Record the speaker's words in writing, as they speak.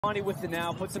Monty with the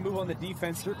now, puts a move on the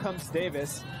defense. Here comes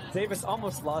Davis. Davis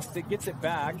almost lost it, gets it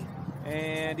back,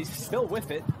 and he's still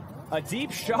with it. A deep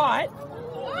shot.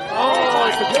 Oh,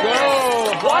 let's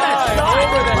go! What a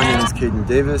shot! My name is Caden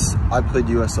Davis. I played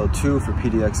USL II for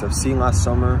PDXFC last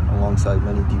summer alongside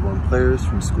many D1 players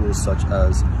from schools such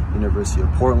as University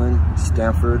of Portland,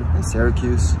 Stanford, and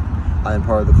Syracuse. I am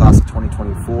part of the class of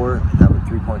 2024 and have a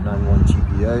 3.91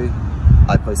 GPA.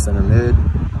 I play center mid.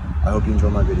 I hope you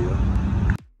enjoy my video.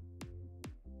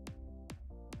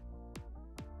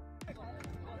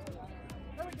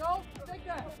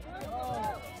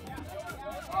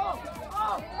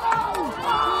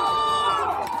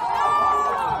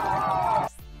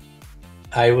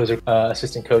 I was an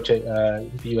assistant coach at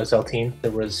the USL team.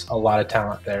 There was a lot of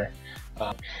talent there.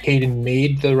 Caden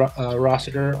made the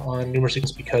roster on numerous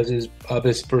occasions because of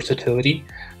his versatility.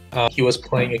 He was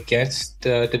playing against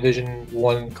Division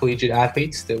I collegiate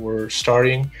athletes that were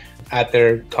starting at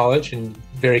their college in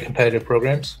very competitive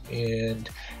programs. And,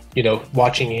 you know,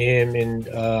 watching him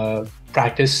in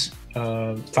practice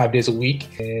 5 days a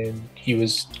week, and he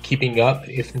was keeping up,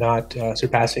 if not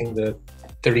surpassing the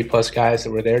 30-plus guys that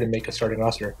were there to make a starting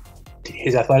roster.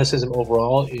 His athleticism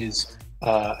overall is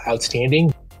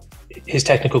outstanding. His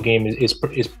technical game is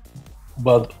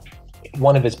well,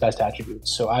 one of his best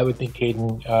attributes. So I would think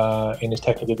Caden in his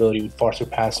technical ability would far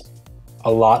surpass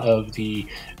a lot of the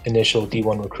initial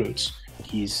D1 recruits.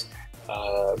 He's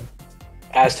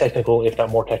as technical, if not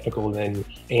more technical, than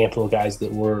a handful of guys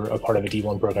that were a part of a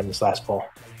D1 program this last fall.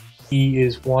 He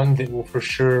is one that will for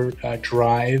sure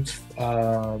drive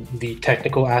the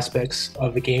technical aspects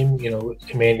of the game, you know,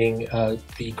 commanding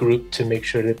the group to make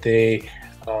sure that they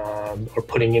are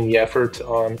putting in the effort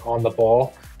on the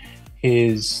ball.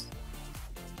 His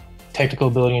technical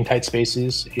ability in tight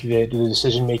spaces, the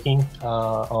decision making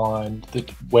on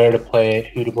where to play it,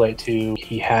 who to play it to.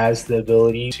 He has the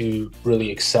ability to really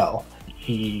excel.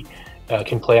 He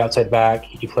can play outside back,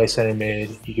 he can play center mid,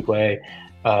 he can play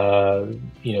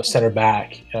you know, center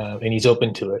back, and he's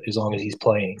open to it as long as he's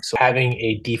playing. So having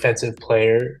a defensive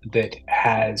player that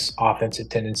has offensive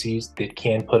tendencies, that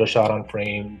can put a shot on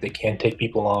frame, that can take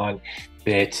people on,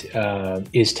 that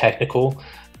is technical,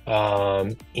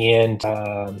 and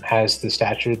has the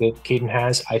stature that Caden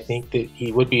has, I think that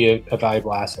he would be a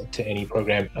valuable asset to any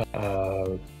program.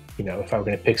 You know, if I were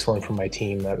going to pick someone from my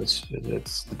team, that's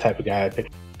the type of guy I'd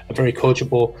pick. A very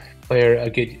coachable player, a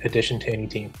good addition to any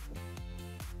team.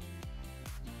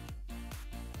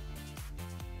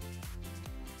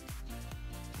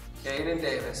 Caden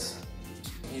Davis.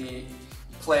 He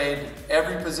played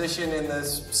every position in the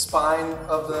spine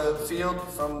of the field,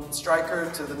 from striker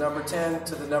to the number 10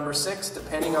 to the number 6,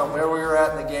 depending on where we were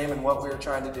at in the game and what we were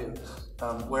trying to do.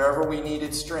 Wherever we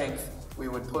needed strength, we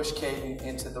would push Caden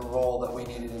into the role that we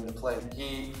needed him to play.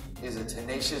 He is a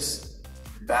tenacious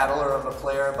battler of a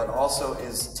player, but also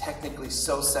is technically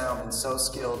so sound and so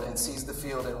skilled and sees the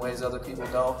field in ways other people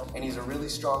don't, and he's a really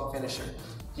strong finisher.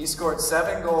 He scored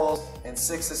 7 goals and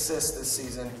 6 assists this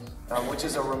season, which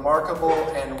is a remarkable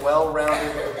and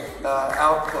well-rounded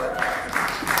output.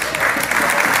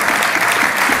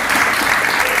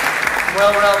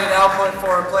 Well-rounded output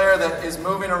for a player that is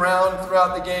moving around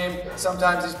throughout the game.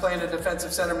 Sometimes he's playing a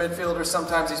defensive center midfielder,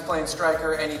 sometimes he's playing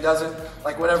striker, and he doesn't,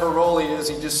 like whatever role he is,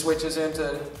 he just switches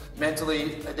into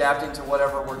mentally adapting to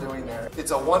whatever we're doing there.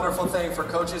 It's a wonderful thing for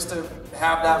coaches to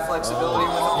have that flexibility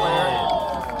with a player.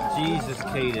 Jesus,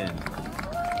 Caden.